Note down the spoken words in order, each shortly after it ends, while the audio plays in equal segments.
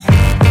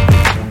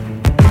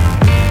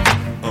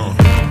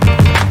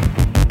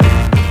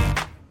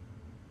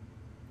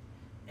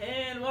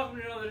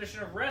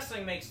edition of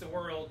Wrestling Makes the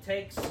World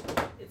takes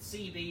its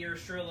CB,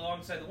 yours truly,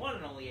 alongside the one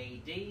and only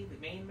AED, the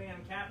main man,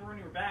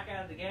 Caparoni. We're back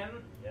at it again.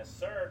 Yes,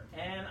 sir.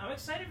 And I'm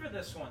excited for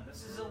this one.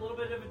 This is a little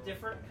bit of a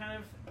different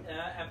kind of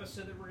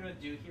episode that we're going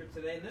to do here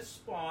today. And this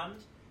spawned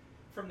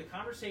from the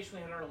conversation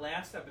we had in our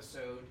last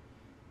episode,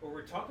 where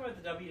we're talking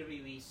about the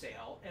WWE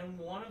sale, and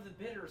one of the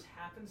bidders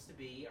happens to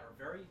be our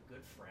very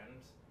good friend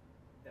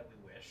that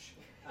we wish.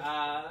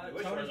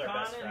 Tony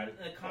Khan and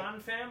the Khan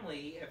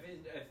family have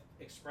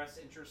expressed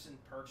interest in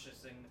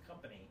purchasing the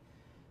company.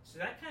 So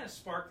that kind of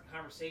sparked the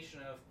conversation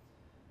of,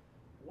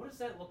 what does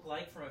that look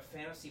like from a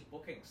fantasy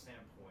booking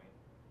standpoint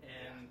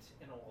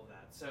and all of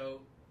that.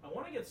 So I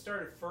want to get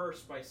started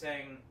first by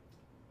saying,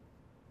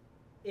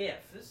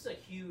 this is a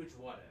huge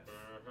what if.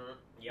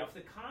 If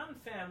the Khan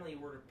family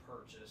were to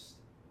purchase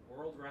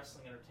World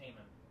Wrestling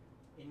Entertainment,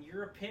 in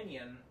your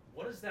opinion,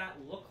 what does that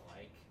look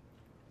like?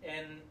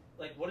 And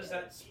what does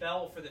that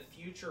spell for the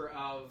future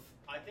of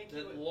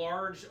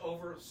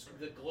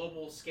the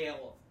global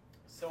scale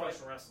of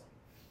professional wrestling?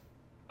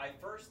 I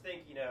first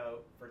think,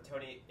 for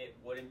Tony, it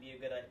wouldn't be a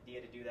good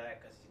idea to do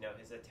that because,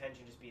 his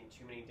attention just being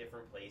too many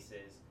different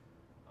places.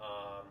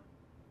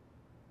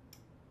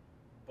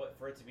 But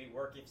for it to be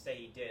work, if say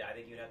he did, I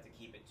think you'd have to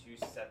keep it two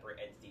separate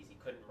entities. He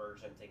couldn't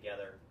merge them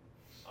together.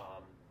 It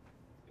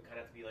would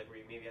kind of have to be where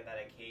you maybe have that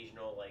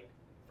occasional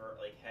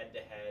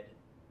head-to-head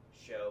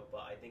show,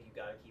 but I think you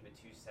got to keep it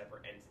two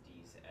separate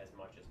entities as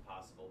much as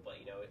possible.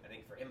 But I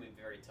think for him it'd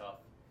be very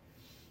tough.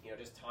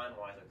 Just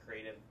time-wise, with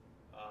creative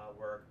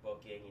work,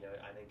 booking.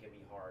 I think it'd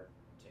be hard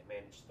to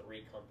manage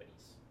three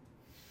companies.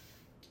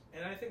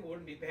 And I think it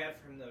wouldn't be bad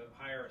for him to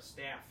hire a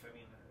staff. I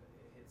mean,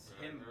 it's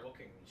him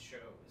booking these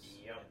shows.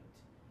 Yep. And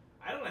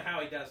I don't know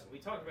how he does it. We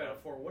talked about it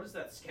before. What does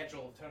that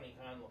schedule of Tony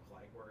Khan look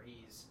like? Where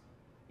he's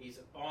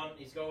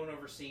going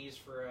overseas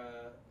for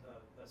a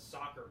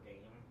soccer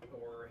game,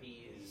 or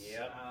he's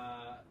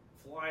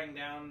flying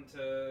down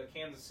to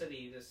Kansas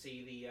City to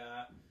see the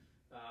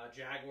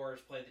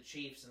Jaguars play the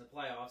Chiefs in the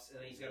playoffs,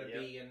 and he's going to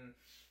be in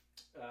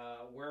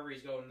wherever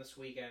he's going this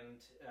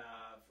weekend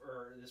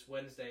or this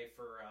Wednesday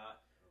for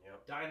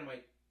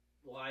Dynamite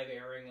live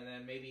airing, and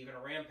then maybe even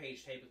a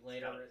Rampage taping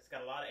later. It's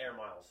got a lot of air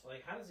miles.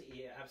 How does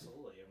he? Yeah,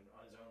 absolutely,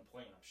 on his own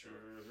plane, I'm sure.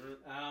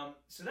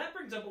 So that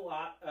brings up a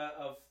lot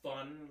of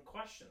fun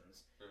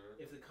questions.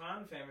 If the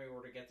Khan family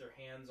were to get their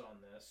hands on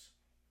this,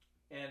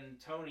 and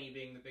Tony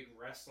being the big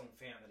wrestling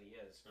fan that he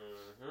is,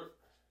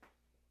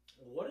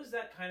 what does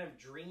that kind of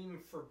dream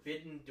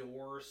Forbidden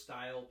Door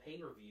style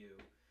pay-per-view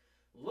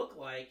look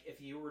like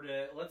if you were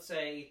to, let's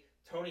say,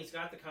 Tony's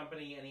got the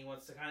company and he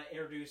wants to kind of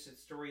introduce it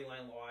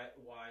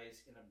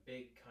storyline-wise in a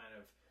big kind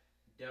of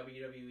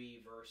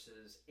WWE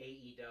versus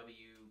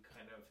AEW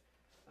kind of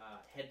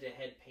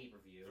head-to-head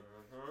pay-per-view.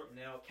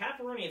 Now,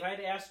 Caparoni, if I had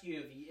to ask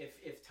you,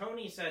 if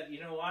Tony said,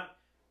 you know what,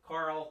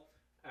 Carl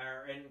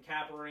and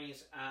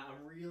Caparoni's,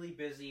 I'm really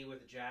busy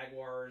with the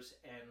Jaguars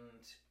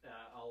and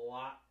a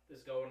lot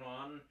is going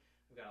on.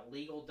 We've got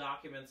legal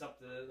documents up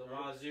the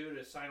wazoo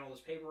to sign all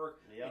this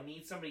paperwork. I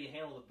need somebody to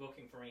handle the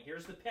booking for me.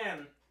 Here's the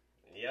pen.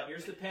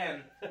 Here's the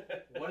pen.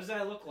 What does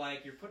that look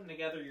like? You're putting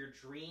together your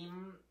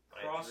dream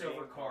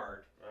crossover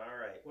card. All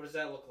right. What does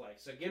that look like?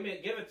 So give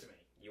it to me.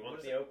 You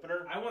want the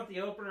opener? I want the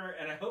opener,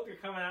 and I hope you're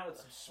coming out with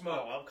some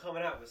smoke. Oh, I'm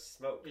coming out with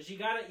smoke. Because you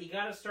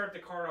gotta start the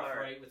card off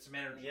right with some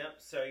energy. Yep.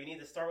 So you need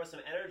to start with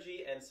some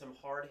energy and some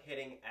hard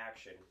hitting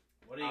action.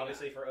 What do you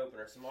obviously got? For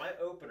opener? So my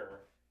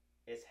opener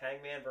is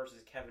Hangman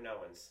versus Kevin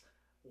Owens.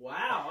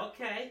 Wow.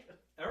 Okay.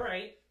 All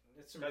right.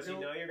 Because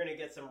you're going to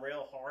get some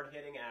real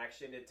hard-hitting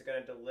action. It's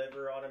going to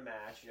deliver on a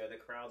match. The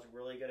crowd's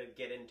really going to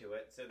get into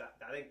it. So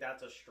I think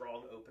that's a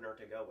strong opener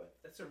to go with.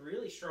 That's a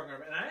really strong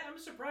opener. And I'm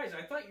surprised.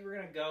 I thought you were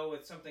going to go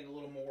with something a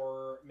little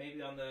more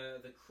maybe on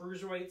the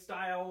cruiserweight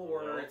style,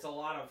 where it's a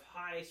lot of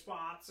high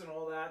spots and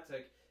all that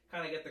to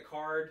kind of get the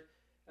card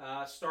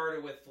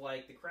started with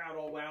the crowd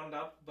all wound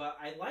up. But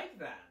I like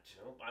that.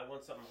 Nope, I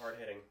want something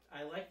hard-hitting.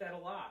 I like that a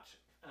lot.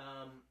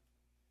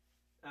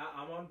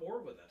 I'm on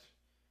board with it.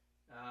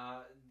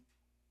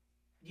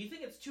 Do you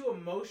think it's too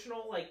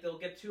emotional? They'll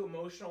get too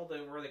emotional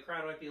where the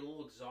crowd might be a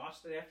little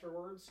exhausted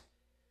afterwards?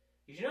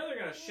 Because they're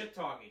going to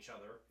shit-talk each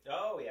other.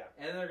 Oh, yeah.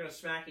 And they're going to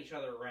smack each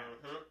other around.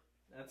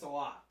 That's a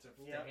lot to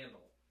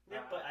handle.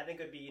 Yeah, but I think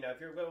it would be, if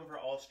you're going for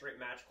all-straight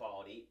match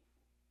quality,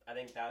 I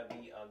think that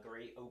would be a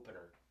great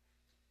opener.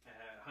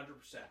 100%.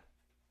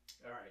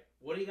 All right.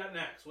 What do you got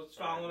next? What's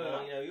following it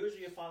up?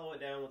 Usually you follow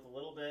it down with a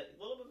little bit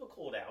of a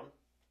cool down.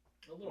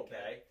 A little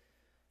bit.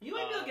 You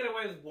might be able to get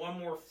away with one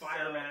more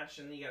fire match,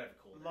 and you got to have a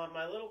cool down.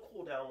 My little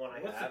cool down one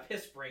What's the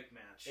piss break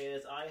match?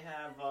 Is I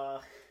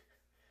have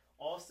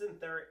Austin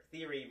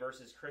Theory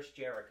versus Chris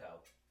Jericho.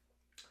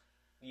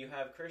 You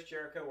have Chris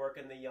Jericho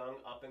working the young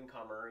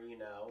up-and-comer, in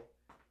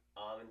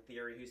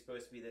Theory, who's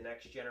supposed to be the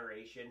next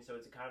generation. So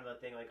it's kind of a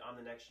thing I'm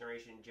the next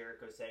generation.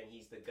 Jericho saying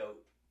he's the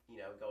GOAT,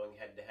 going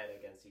head-to-head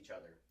against each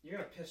other. You're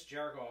going to piss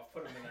Jericho off,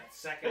 put him in that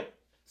second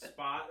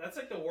spot. That's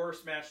the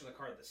worst match on the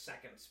card, the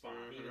second spot.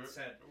 He even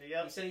said. He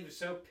said he was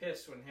so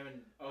pissed when him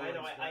and Owens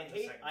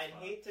I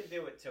hate to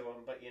do it to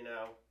him, but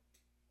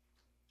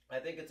I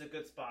think it's a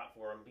good spot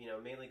for him,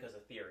 mainly because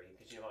of Theory,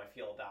 because you know how I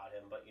feel about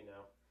him, but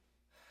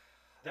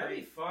That'd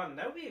be fun.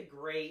 That would be a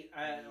great,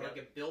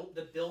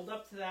 the build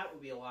up to that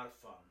would be a lot of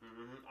fun.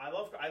 Mm-hmm. I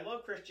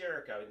love Chris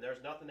Jericho, and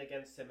there's nothing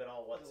against him at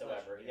all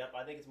whatsoever. Yep,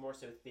 I think it's more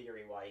so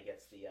Theory why he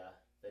gets the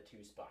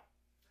 2 spot.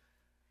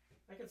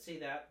 I can see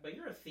that, but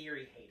you're a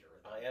Theory hater.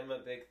 Though. I am a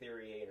big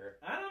Theory hater.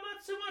 I'm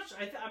not so much.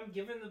 I'm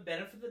giving the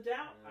benefit of the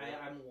doubt.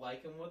 I'm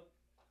liking what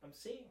I'm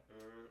seeing.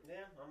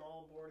 Yeah, I'm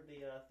all aboard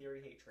the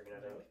Theory hate train.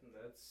 I think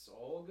that's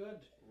all good.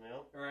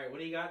 Yep. All right, what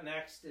do you got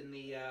next in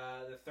the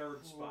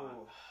 3rd spot?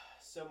 Ooh.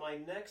 So my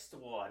next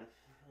one,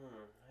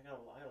 I got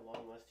a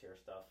long list here of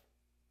stuff.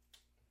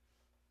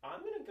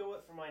 I'm gonna go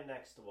with for my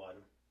next one.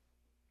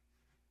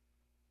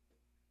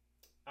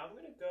 I'm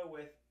gonna go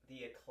with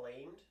the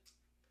Acclaimed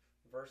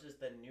versus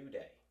the New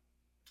Day.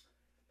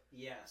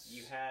 Yes.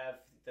 You have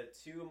the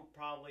two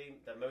probably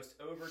the most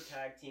over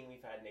tag team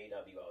we've had in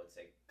AEW, I would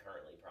say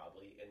currently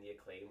probably, in the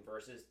Acclaim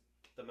versus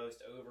the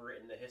most over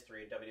in the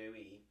history of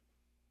WWE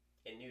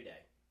in New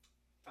Day.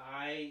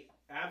 I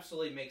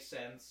absolutely makes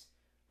sense.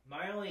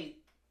 My only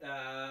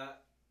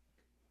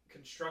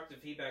constructive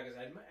feedback is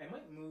I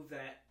might move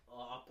that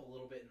up a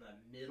little bit in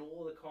the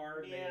middle of the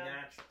card. Yeah,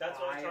 match that's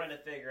 5. what I was trying to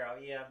figure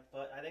out. Yeah,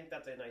 but I think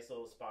that's a nice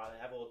little spot.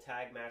 I have a little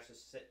tag match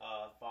to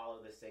follow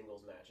the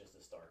singles matches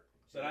to start.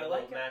 So but I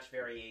like like match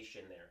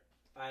variation there.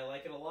 I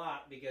like it a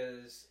lot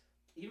because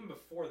even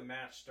before the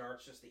match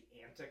starts, just the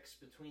antics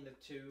between the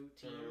two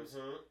teams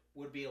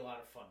would be a lot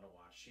of fun to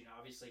watch.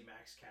 Obviously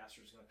Max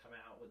Caster's going to come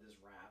out with his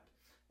rap,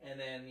 and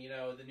then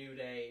the New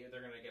Day,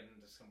 they're going to get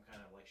into some kind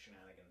of like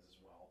shenanigans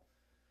as well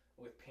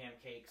with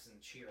pancakes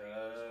and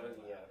Cheerios.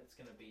 It's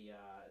going to be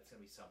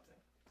something.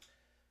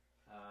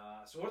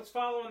 So what's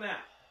following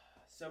that?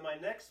 So my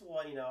next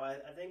one,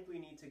 I think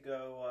we need to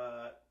go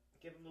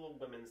give a little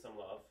women some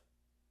love.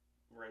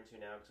 We're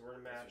into now because we're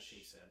in a match. That's what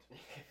she said.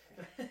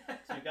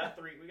 So we got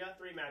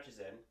 3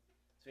 matches in.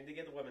 So we need to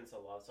give the women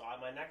some love. So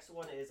my next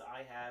one is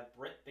I have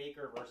Britt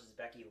Baker versus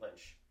Becky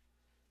Lynch.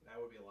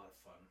 That would be a lot of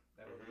fun.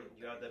 That would be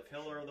you got the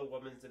pillar of the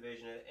women's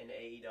division in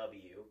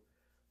AEW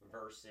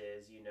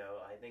versus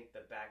I think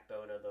the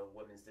backbone of the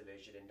women's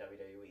division in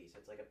WWE. So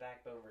it's like a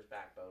backbone versus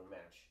backbone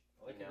match.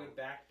 I like a good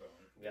backbone.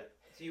 Yeah.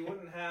 So you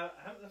wouldn't have.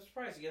 I'm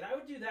surprised again. I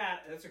would do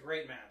that. That's a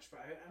great match,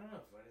 but I don't know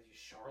if I'd do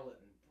Charlotte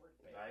and Britt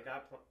Baker.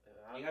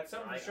 You got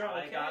something for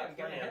Charlotte? Okay, I'm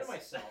getting ahead of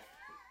myself.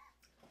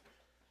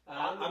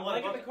 I'm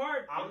liking the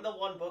card. I'm the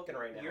one booking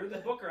right now. You're the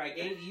booker. I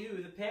gave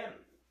you the pen.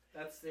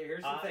 Here's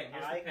the thing.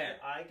 Here's the pen.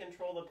 I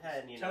control the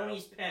pen.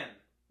 Tony's pen.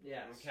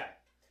 Yes. Okay.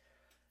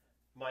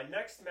 My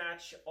next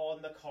match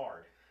on the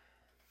card.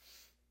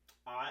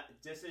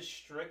 This is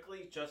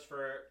strictly just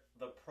for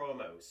the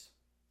promos.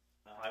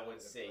 I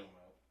would say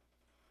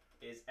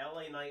is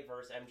LA Knight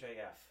versus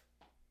MJF.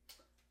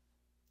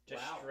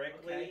 Just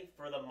strictly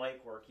for the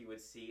mic work you would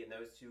see, and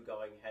those two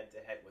going head to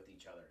head with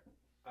each other.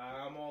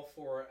 I'm all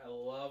for it. I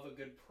love a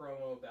good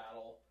promo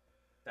battle.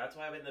 That's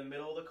why I'm in the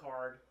middle of the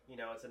card.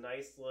 It's a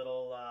nice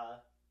little.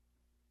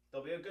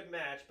 There'll be a good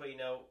match, but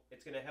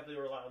it's going to heavily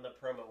rely on the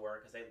promo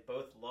work because they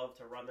both love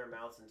to run their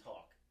mouths and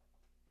talk.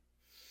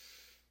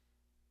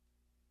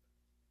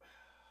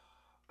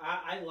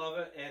 I love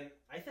it, and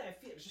I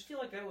just feel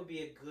like that would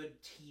be a good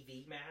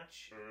TV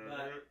match.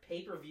 But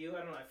pay-per-view, I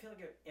don't know. I feel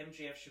like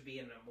MJF should be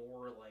in a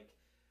more like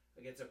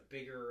it's a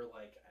bigger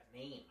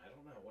name. I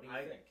don't know. What do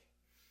you think?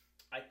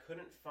 I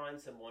couldn't find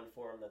someone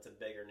for him that's a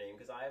bigger name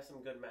because I have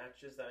some good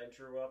matches that I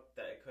drew up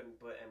that I couldn't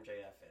put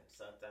MJF in,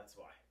 so that's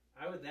why.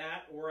 I would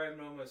that, or I'm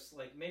almost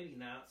maybe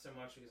not so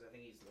much because I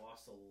think he's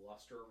lost a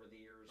luster over the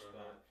years,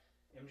 but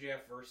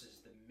MJF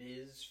versus The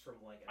Miz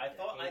from I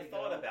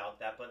thought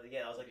about that, but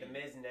yeah, I was like The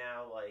Miz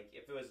now.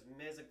 If it was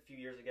Miz a few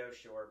years ago,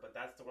 sure, but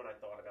that's the one I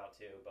thought about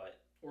too. But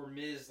or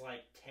Miz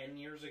 10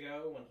 years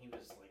ago when he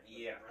was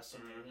the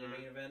WrestleMania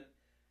main event.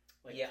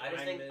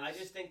 I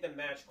just think the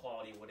match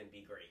quality wouldn't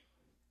be great.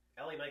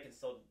 LA Knight can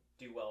still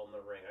do well in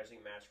the ring. I just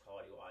think match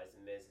quality wise,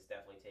 The Miz has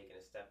definitely taken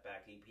a step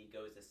back. He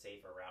goes the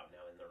safer route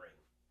now in the ring.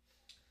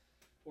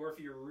 Or if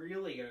you're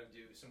really gonna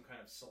do some kind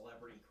of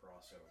celebrity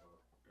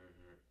crossover.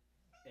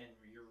 And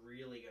you're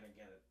really going to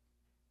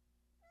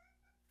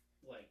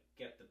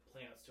get the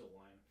planets to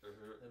align.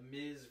 The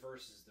Miz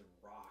versus The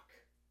Rock.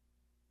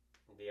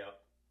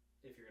 Yep.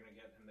 If you're going to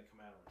get him to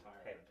come out of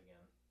retirement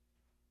again.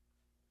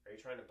 Are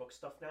you trying to book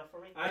stuff now for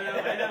me? I know.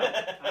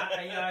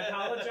 I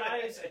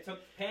apologize. I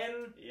took the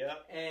pen.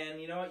 Yep.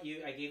 And you know what?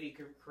 I gave you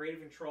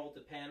creative control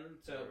to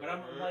pen. So, but I'm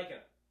liking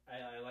it.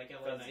 I like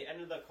it. Because the end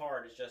of the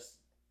card is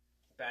just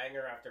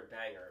banger after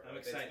banger. I'm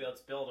excited.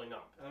 It's building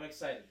up. I'm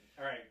excited.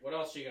 All right. What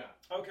else you got?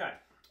 Okay.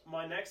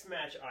 My next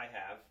match I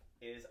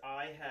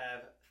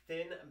have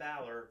Finn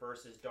Balor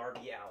versus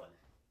Darby Allin.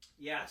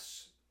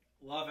 Yes,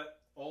 love it,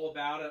 all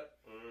about it.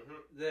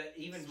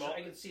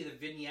 I can see the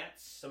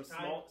vignettes. Some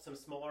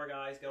smaller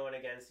guys going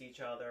against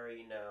each other.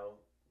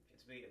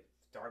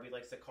 Darby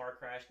likes to car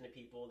crash into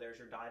people. There's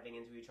your diving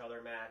into each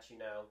other match.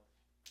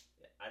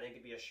 I think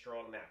it'd be a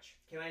strong match.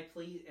 Can I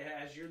please,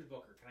 as you're the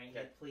booker, can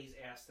I please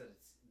ask that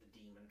it's the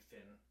Demon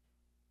Finn?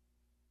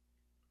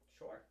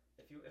 Sure.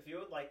 If you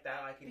would like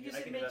that, I can. Because I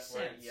it can makes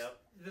sense. Yep.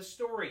 The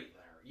story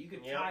there, you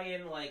could tie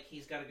in like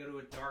he's got to go to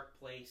a dark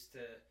place to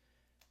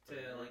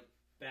like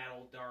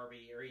battle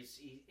Darby, or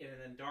and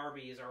then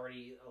Darby is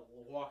already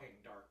a walking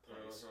dark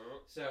place.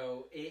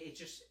 So it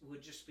just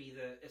would just be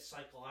a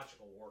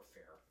psychological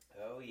warfare.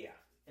 Oh yeah.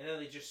 And then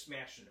they just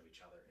smash into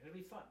each other. It'd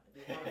be fun.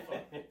 It'd be a lot of fun.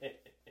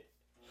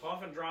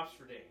 Coffin drops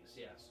for days.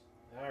 Yes.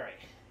 All right.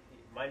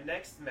 My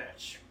next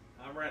match.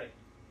 I'm ready.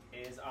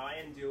 Is I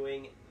am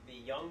doing the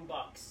Young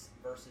Bucks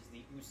versus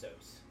the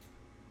Usos.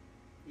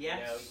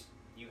 Yes.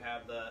 You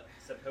have the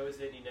supposed,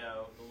 the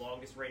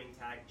longest reigning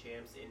tag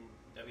champs in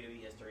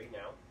WWE history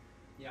now.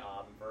 Yeah.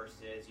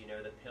 Versus,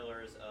 the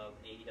pillars of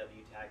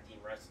AEW Tag Team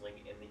Wrestling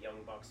and the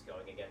Young Bucks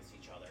going against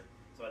each other.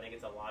 So I think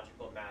it's a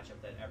logical matchup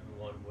that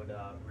everyone would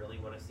really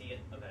want to see it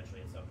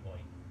eventually at some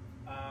point.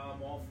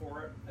 I'm all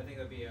for it. I think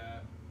it'd be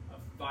a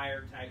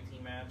fire tag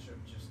team match of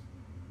just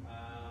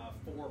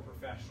 4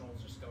 professionals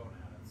just going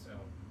at it. So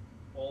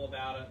all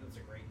about it. That's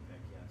a great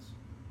pick. Yes.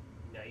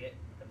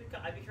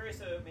 Now, I'd be curious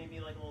to maybe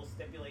like a little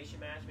stipulation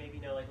match, maybe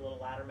like a little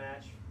ladder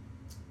match.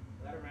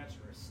 Ladder match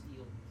or a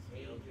steel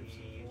cage.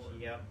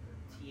 Yep.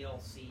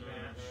 TLC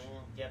match.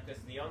 Yeah,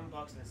 because the Young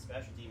Bucks and the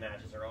specialty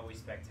matches are always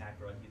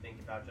spectacular. Like you think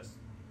about just,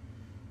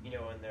 in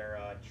their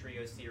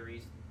trio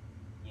series,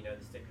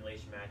 the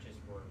stipulation matches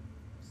were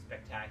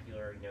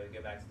spectacular. You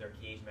go back to their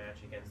cage match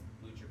against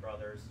Lucha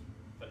Brothers,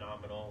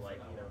 phenomenal.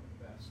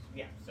 Best.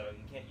 Yeah. So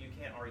you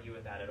can't argue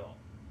with that at all.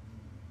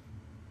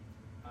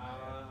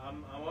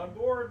 I'm on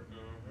board.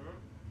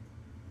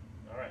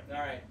 All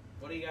right.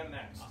 What do you got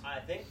next? I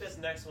think this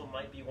next one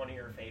might be one of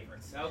your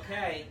favorites.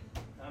 Okay.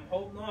 I'm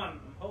holding on.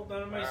 I'm holding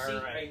on to my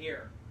seat right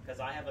here. Because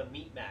I have a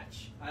meat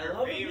match. I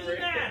love a meat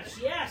match.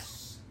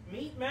 Yes.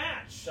 Meat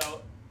match.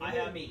 So I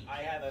have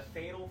a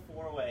fatal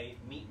 4-way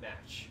meat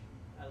match.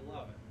 I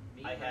love it.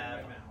 Meat I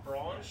have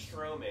Braun yes.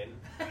 Strowman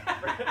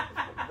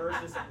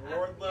versus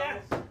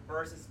Wardlow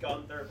versus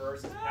Gunther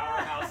versus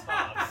Powerhouse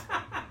Hobbs.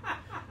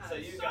 So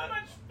you got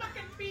much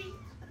fucking meat.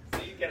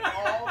 So you get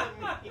all the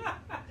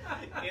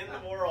meat in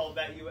the world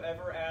that you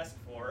ever asked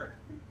for.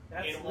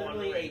 That's in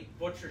literally one ring. a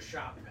butcher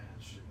shop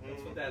match.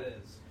 That's what that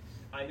is.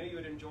 I knew you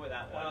would enjoy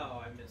that one.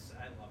 Oh, I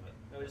love it.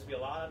 There would just be a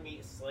lot of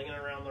meat slinging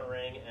around the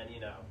ring, and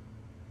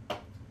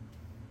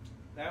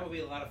that would be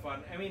a lot of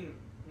fun. I mean,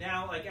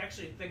 now,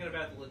 actually thinking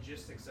about the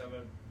logistics of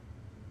it,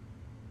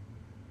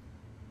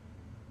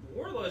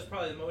 Wardlow is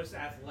probably the most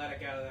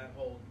athletic out of that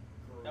whole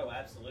group. Oh,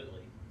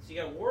 absolutely. So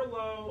you got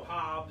Wardlow,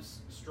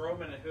 Hobbs,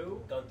 Strowman, and who?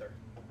 Gunther.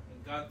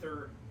 And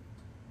Gunther.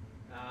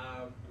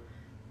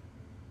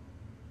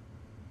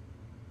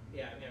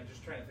 Yeah, I mean, I'm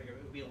just trying to think of it.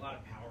 It would be a lot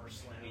of power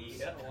slams,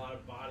 a lot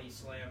of body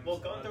slams. Well,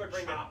 Gunther would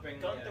bring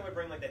chopping. would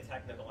bring the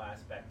technical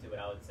aspect to it.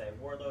 I would say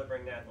Wardlow would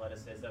bring the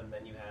athleticism.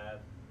 Then you have,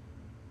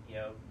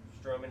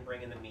 Strowman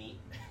bringing the meat.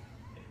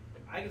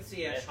 I can see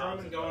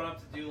Strowman going up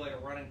to do a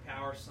running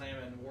power slam,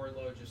 and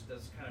Wardlow just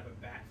does kind of a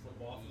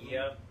backflip off of him.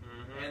 Yep.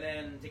 And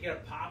then to get a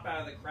pop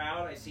out of the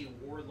crowd, I see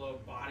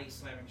Wardlow body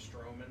slamming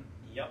Strowman.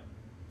 Yep.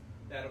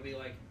 That'll be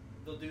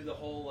they'll do the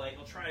whole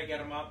he'll try to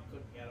get him up,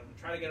 couldn't get him,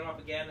 try to get him up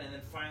again, and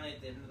then finally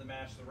at the end of the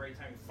match, the right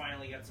time, he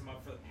finally gets him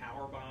up for the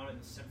power bomb and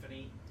the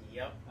symphony.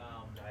 Yep.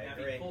 I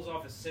agree. If he pulls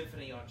off a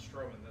symphony on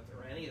Strowman,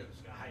 or any of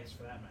those guys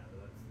for that matter,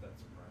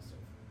 that's impressive.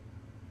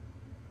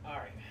 All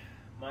right,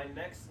 my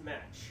next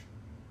match,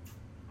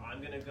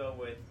 I'm gonna go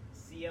with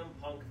CM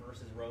Punk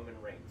versus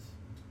Roman Reigns.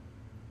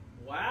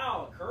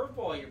 Wow,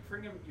 curveball!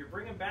 You're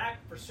bringing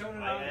back Persona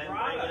non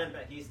grata.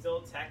 He's still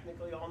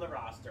technically on the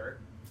roster.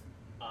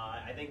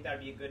 I think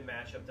that'd be a good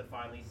matchup to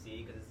finally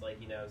see because it's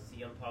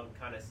CM Punk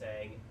kind of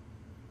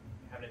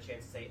having a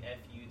chance to say F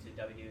you to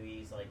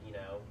WWE's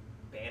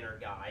banner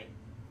guy.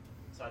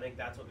 So I think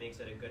that's what makes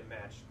it a good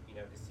match.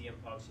 Because CM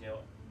Punk's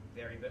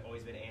they've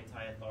always been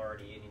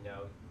anti-authority, and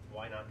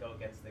why not go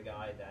against the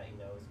guy that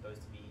is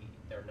supposed to be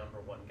their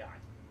number one guy.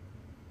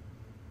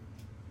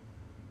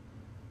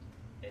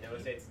 And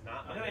it's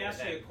not. I'm going to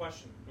ask you a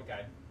question.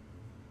 Okay.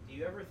 Do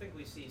you ever think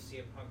we see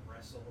CM Punk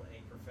wrestle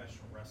a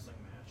professional wrestling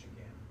match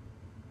again?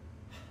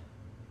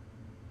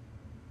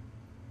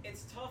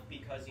 It's tough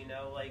because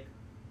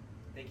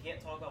they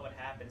can't talk about what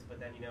happens, but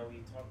then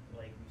we've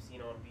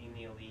seen on Being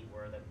the Elite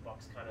where the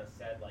Bucks kind of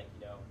said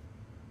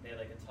they had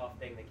a tough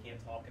thing they can't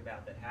talk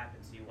about that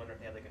happened. So you wonder if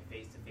they have a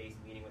face-to-face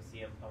meeting with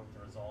CM Punk to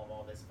resolve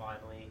all this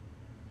finally.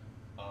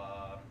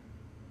 I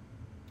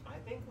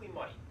think we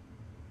might,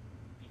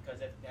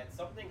 because if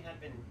something had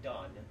been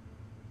done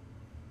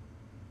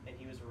and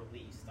he was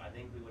released, I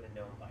think we would have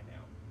known by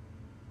now.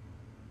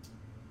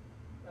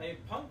 I mean,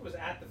 Punk was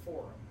at the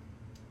Forum.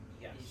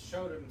 Yes. He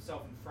showed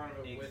himself in front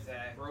of it with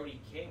Brody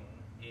King.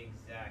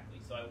 Exactly.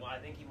 So I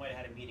think he might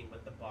have had a meeting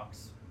with the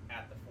Bucks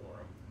at the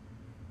Forum.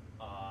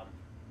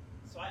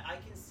 So I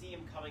can see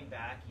him coming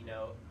back,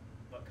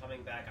 but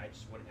coming back, I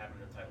just wouldn't have him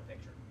in the title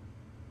picture.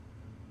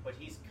 But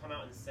he's come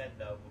out and said,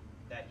 though,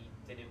 that he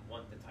didn't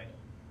want the title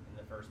in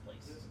the first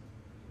place.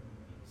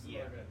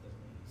 Yeah.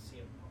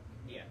 CM Punk.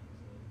 Yeah.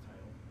 The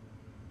title.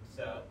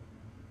 So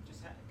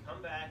just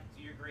come back,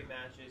 do your great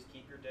matches,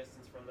 keep your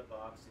distance from the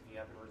Bucks if you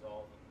haven't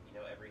resolved,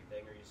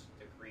 everything, or you just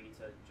agree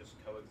to just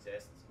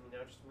coexist,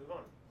 just move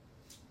on.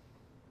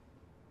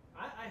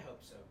 I hope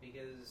so,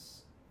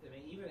 because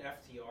even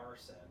FTR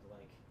said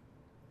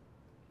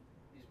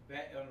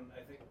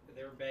I think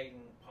they were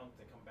begging Punk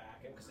to come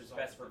back and because it's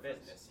best for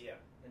business,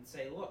 and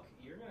say, look,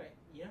 you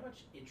know how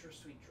much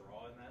interest we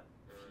draw in that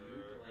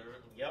feud,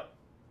 yep,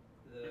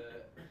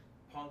 the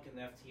Punk and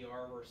the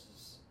FTR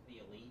versus the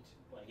Elite,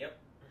 yep,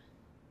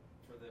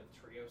 for the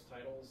trios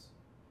titles.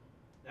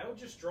 That would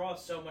just draw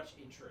so much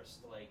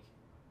interest. They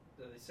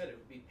said it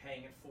would be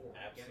paying it forward.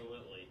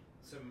 Absolutely.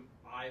 Some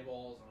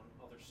eyeballs on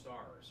other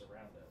stars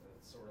around it.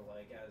 It's sort of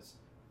like as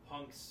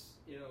Punk's,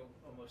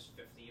 almost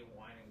 50 and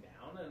winding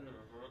down, and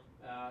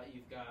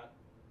you've got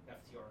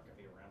FTR going to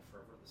be around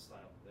forever, the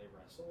style they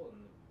wrestle,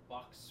 and the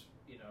Bucks,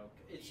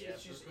 it's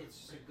just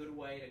a good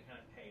way to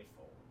kind of pay it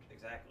forward.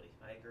 Exactly.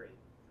 I agree.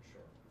 For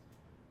sure.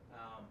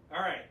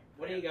 All right.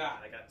 What do you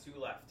got? I got 2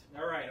 left.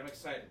 All right. I'm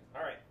excited.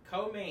 All right.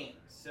 Co-main.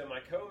 So my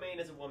co-main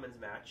is a women's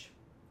match.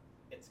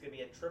 It's going to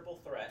be a triple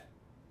threat.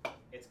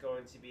 It's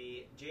going to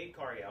be Jade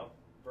Cargill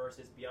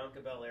versus Bianca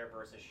Belair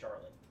versus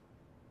Charlotte.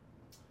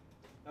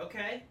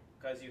 Okay.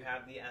 Because you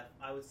have the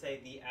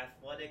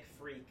athletic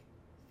freak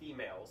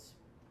females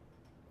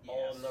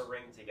all in the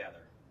ring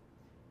together.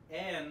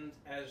 And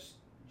as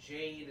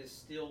Jade is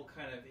still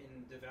kind of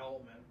in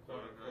development,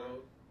 quote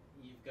unquote,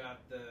 you've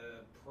got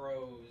the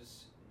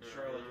pros.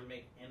 Charlotte can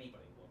make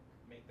anybody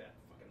make that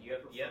fucking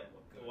look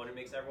good. One who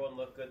makes everyone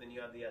look good, then you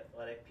have the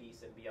athletic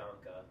piece in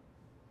Bianca.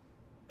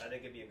 I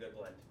think it'd be a good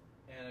blend.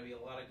 And it'd be a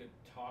lot of good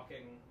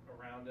talking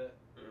around it.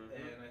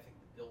 And I think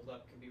the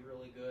build-up can be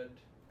really good.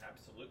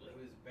 Absolutely.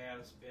 Who's the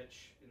baddest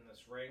bitch in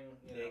this ring?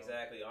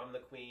 Exactly. I'm the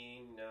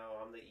queen. No,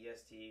 I'm the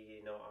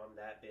EST. I'm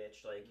that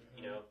bitch.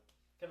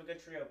 Have a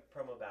good trio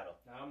promo battle.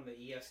 I'm the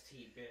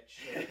EST bitch.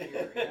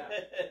 Here.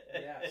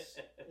 Yeah.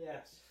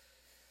 Yes.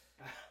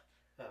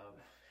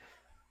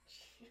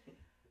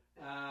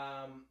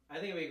 I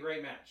think it'd be a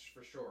great match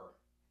for sure.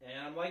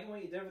 And I'm liking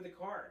what you did with the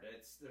card.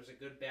 There's a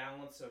good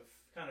balance of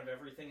kind of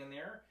everything in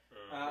there.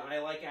 I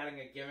like adding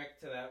a gimmick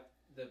to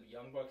the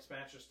Young Bucks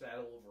match, just to add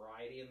a little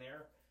variety in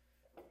there.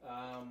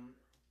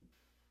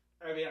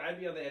 I'd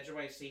be on the edge of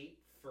my seat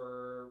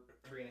for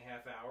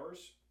 3.5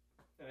 hours.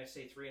 And I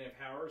say 3.5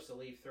 hours to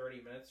leave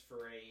 30 minutes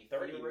for a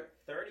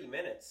 30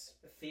 minutes.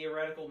 A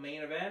theoretical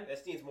main event.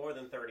 This needs more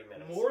than 30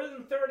 minutes. More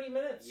than 30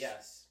 minutes?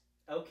 Yes.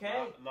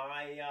 Okay.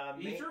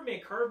 You threw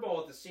me a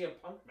curveball at the CM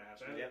Punk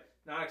match. I'm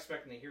not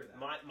expecting to hear that.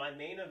 My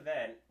main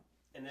event,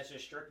 and this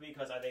is strictly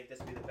because I think this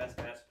would be the best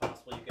match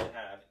possible you could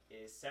have,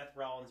 is Seth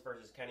Rollins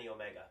versus Kenny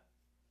Omega.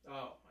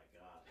 Oh my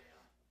god,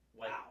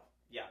 yeah. Wow.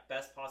 Yeah,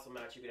 best possible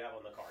match you could have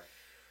on the card.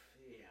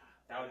 Yeah.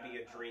 That would be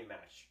a dream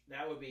match.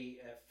 That would be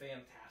a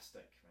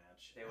fantastic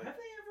match. Have they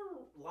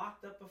ever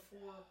locked up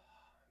before?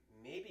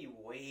 Maybe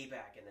way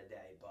back in the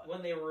day, but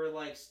when they were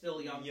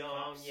still young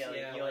pups,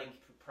 young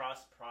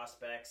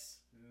prospects.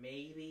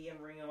 Maybe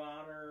in Ring of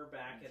Honor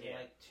back in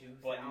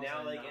 2009. But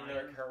now, in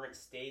their current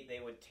state, they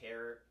would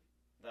tear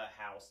the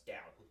house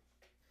down.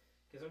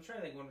 Because I'm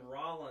trying to think when did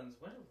Rollins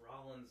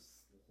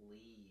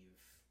leave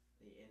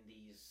the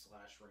Indies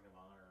 / Ring of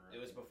Honor? It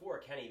was before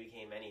Kenny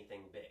became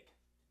anything big.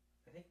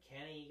 I think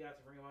Kenny got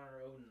to Ring of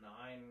Honor in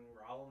 2009.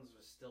 Rollins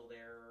was still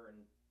there, and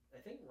I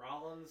think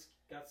Rollins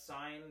got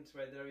signed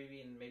by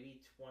WWE in maybe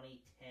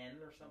 2010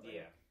 or something.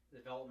 Yeah.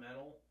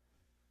 Developmental.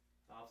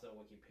 I'll have to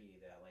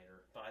Wikipedia that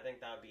later. But I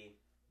think that would be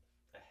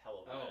a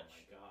hell of a match. Oh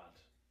my god.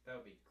 That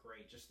would be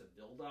great. Just the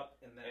build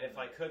up and then. And if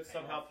I could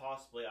somehow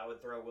possibly, I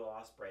would throw Will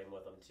Ospreay in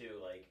with him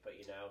too. But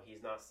he's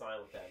not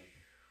signed with them.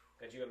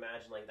 Could you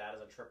imagine that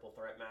as a triple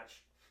threat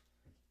match?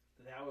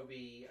 That would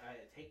be.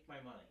 Take my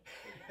money.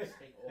 Please.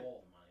 Take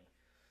all the money.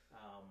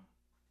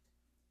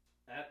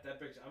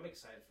 I'm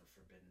excited for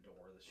Forbidden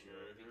Door this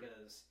year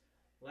because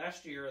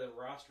last year the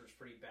roster was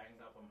pretty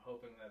banged up. I'm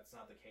hoping that's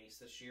not the case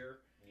this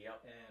year.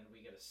 Yep. And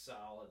we get a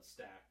solid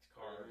stacked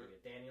card. We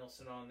get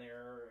Danielson on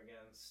there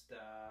against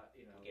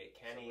get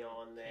Kenny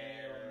on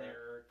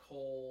there.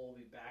 Cole will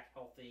be back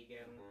healthy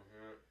again.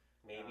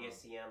 Maybe a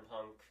CM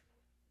Punk.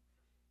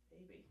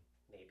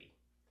 Maybe.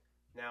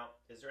 Now,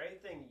 is there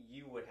anything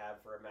you would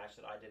have for a match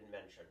that I didn't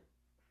mention?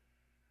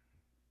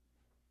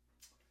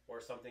 Or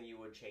something you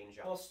would change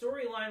up? Well,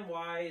 storyline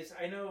wise,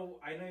 I know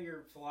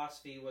your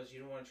philosophy was you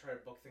don't want to try to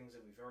book things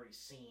that we've already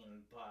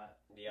seen, but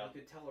you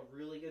could tell a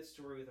really good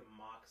story with a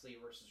Moxley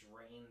versus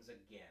Reigns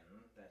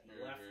again, that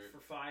he left for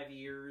 5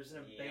 years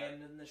and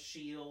abandoned the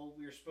Shield.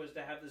 We were supposed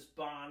to have this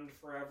bond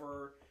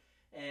forever,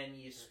 and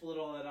you split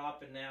all that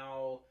up, and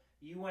now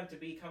you went to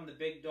become the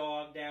big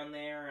dog down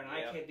there, and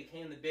I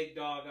became the big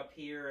dog up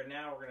here, and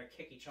now we're going to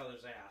kick each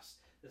other's ass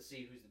to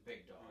see who's the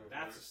big dog.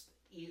 That's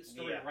a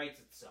story writes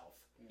itself.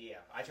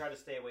 Yeah, I try to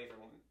stay away from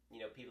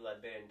people that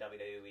have been in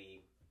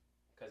WWE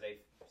because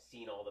they've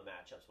seen all the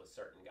matchups with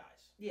certain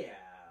guys. Yeah.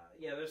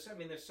 There's so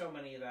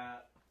many of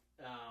that.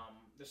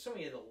 There's so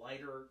many of the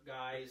lighter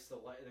guys, the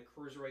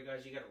cruiserweight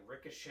guys. You got a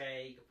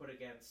Ricochet you could put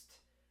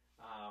against,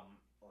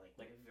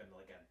 even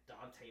a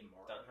Dante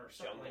Martin or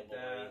something like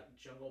that.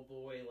 Jungle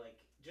Boy,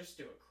 just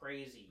do a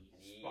crazy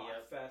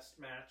spot fest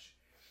match.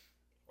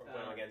 Or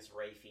going against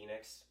Ray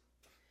Phoenix.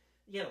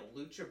 Yeah,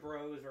 Lucha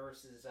Bros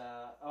versus.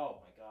 Oh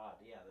my God!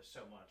 Yeah, there's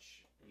so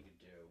much you could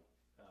do.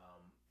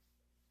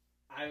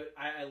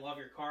 I love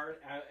your card.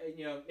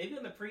 Maybe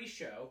on the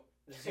pre-show,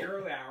 the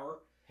 0 hour,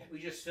 we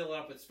just fill it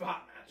up with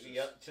spot matches.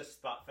 Yep, just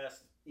spot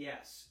fest.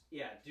 Yes,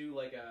 yeah. Do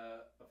like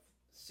a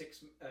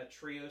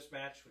trios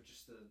match with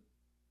just the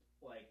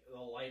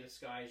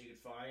lightest guys you could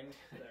find.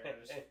 They're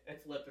just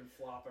flip and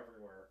flop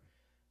everywhere.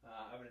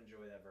 I would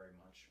enjoy that very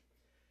much.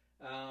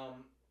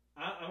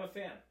 I'm a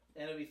fan,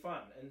 and it'll be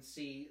fun and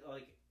see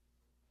I'm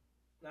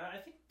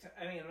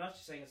not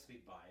just saying this to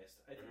be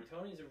biased. I think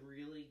Tony's a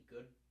really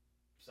good,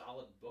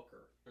 solid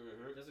booker.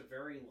 He does it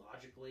very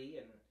logically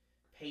and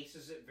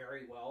paces it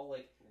very well.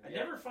 I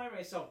never find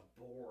myself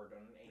bored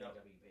on an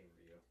AEW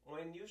pay-per-view.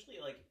 Well, and usually,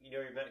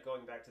 you're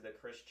going back to the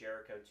Chris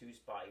Jericho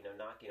 2-spot,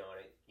 knocking on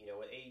it.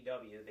 With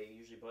AEW, they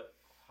usually put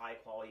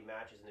high-quality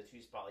matches in the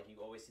 2-spot.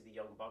 You always see the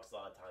Young Bucks a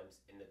lot of times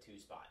in the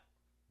 2-spot.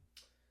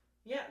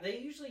 Yeah, they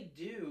usually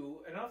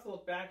do, and I'll have to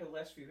look back at the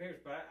last few years,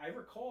 but I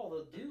recall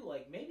they'll do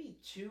maybe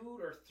 2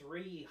 or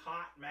 3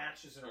 hot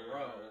matches in a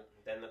row.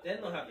 Then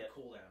they'll have the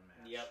cool-down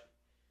match. Yep.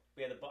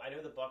 Yeah, I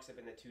know the Bucks have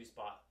been the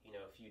 2-spot,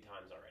 a few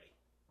times already.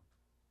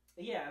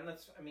 Yeah, and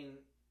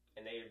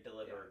and they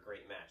deliver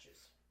great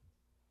matches.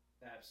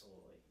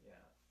 Absolutely,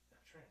 yeah.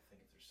 I'm trying to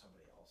think if there's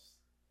somebody else.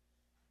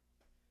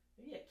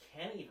 Maybe a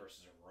Kenny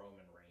versus a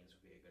Roman Reigns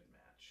would be a good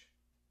match.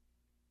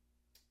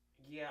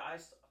 Yeah,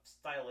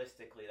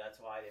 stylistically, that's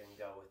why I didn't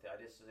go with it.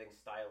 I just think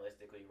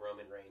stylistically,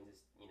 Roman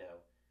Reigns is,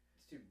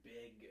 it's too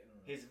big.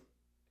 And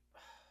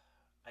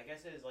I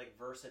guess it is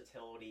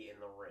versatility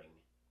in the ring.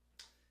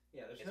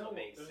 Yeah, there's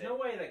no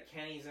way that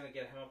Kenny's going to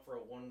get him up for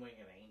a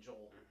one-winged angel.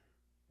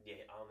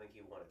 Yeah, I don't think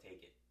he'd want to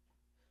take it.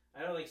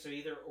 I don't think so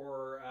either.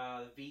 Or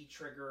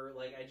V-trigger.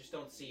 I just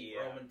don't see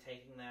Roman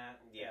taking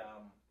that. Yeah.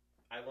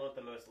 I want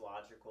the most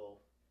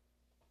logical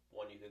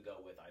one you could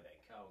go with, I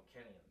think. Oh,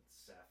 Kenny and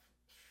Seth.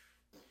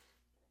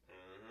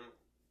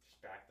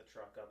 Just back the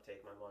truck up,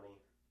 take my money.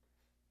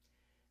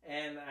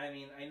 And,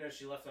 I know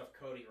she left off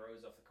Cody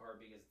Rhodes off the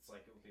card because it's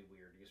it would be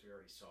weird because we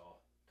already saw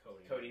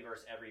Cody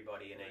versus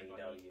everybody in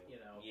AEW.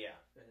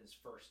 In his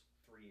first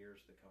 3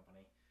 years of the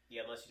company.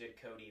 Yeah, unless you did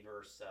Cody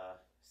versus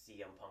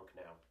CM Punk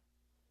now.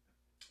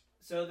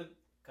 So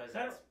because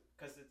it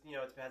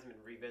hasn't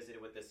been revisited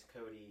with this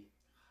Cody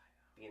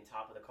being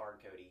top of the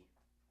card, Cody.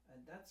 And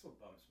that's what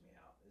bums me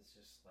out. It's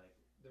just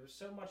there was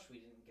so much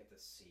we didn't get to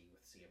see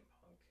with CM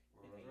Punk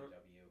in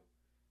AEW,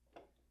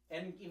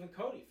 and even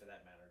Cody for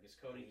that matter, because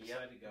Cody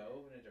decided to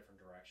go in a different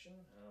direction.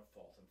 I don't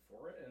fault him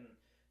for it, and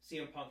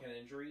CM Punk had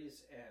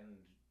injuries and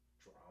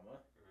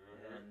drama,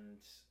 and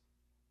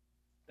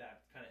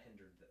that kind of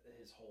hindered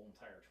his whole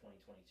entire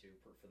 2022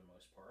 for the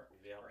most part,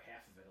 or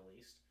half of it at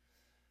least.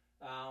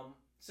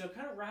 So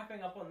kind of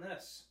wrapping up on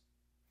this,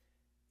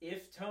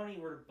 if Tony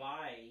were to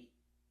buy,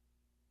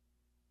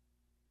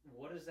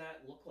 what does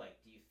that look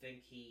like? Do you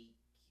think he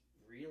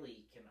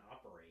really can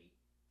operate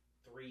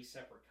 3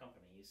 separate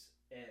companies?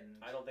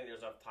 And I don't think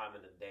there's enough time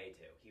in the day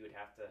to. He would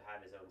have to have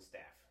his own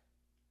staff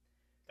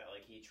that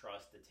he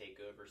trusts to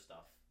take over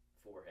stuff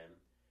for him,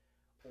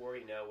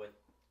 or with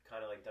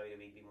kind of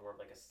WWE be more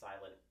of a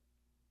silent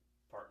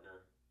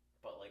partner,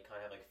 but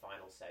kind of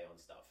final say on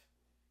stuff.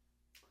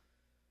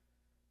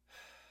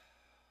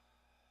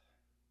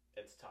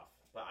 It's tough,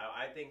 but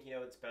I think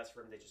it's best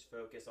for him to just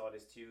focus on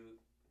his 2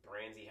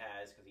 brands he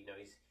has, because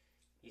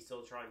he's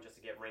still trying just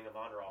to get Ring of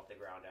Honor off the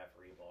ground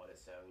after he bought it.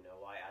 So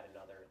why add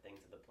another thing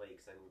to the plate?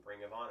 Because then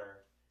Ring of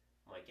Honor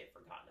might get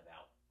forgotten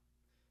about.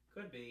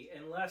 Could be,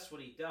 unless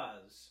what he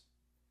does.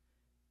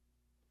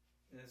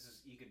 And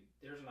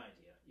there's an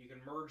idea. You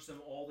can merge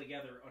them all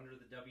together under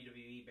the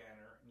WWE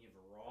banner, and you have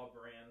a Raw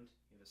brand,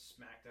 you have a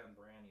SmackDown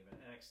brand, you have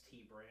an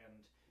NXT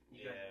brand,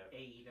 you got an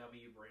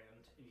AEW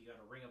brand, and you got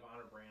a Ring of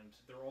Honor brand.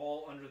 They're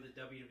all under the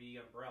WWE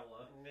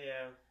umbrella.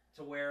 Yeah.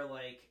 To where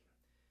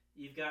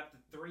you've got the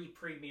 3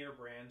 premier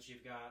brands.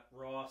 You've got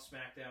Raw,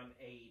 SmackDown,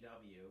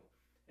 AEW,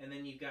 and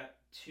then you've got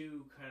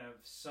 2 kind of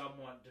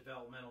somewhat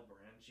developmental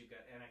brands. You've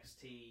got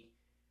NXT,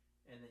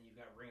 and then you've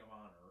got Ring of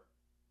Honor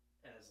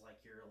as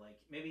your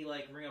maybe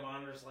Ring of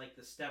Honor is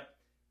the step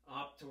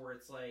up to where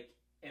it's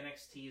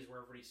NXT is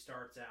where everybody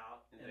starts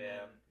out, and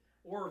then,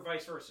 or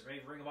vice versa. Maybe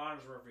Ring of Honor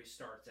is where everybody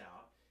starts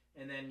out,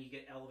 and then you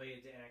get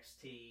elevated to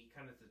NXT,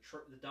 kind of the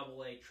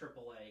AA,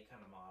 AAA kind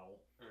of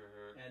model,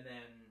 and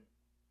then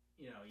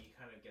you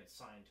kind of get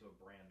signed to a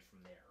brand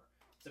from there.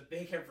 It's a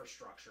big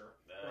infrastructure.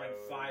 Around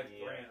 5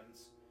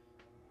 brands,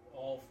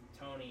 all from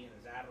Tony and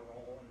his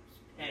Adderall and his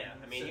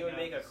pen. He would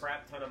make a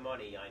crap ton of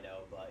money, I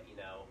know, but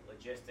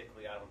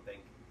logistically, I don't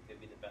think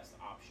it'd be the best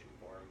option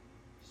for him.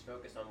 Just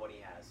focus on what he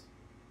has.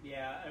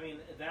 Yeah,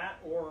 that,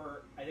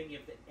 or I think you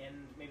have to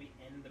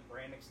end the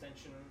brand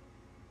extension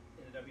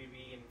in the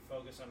WWE and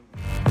focus on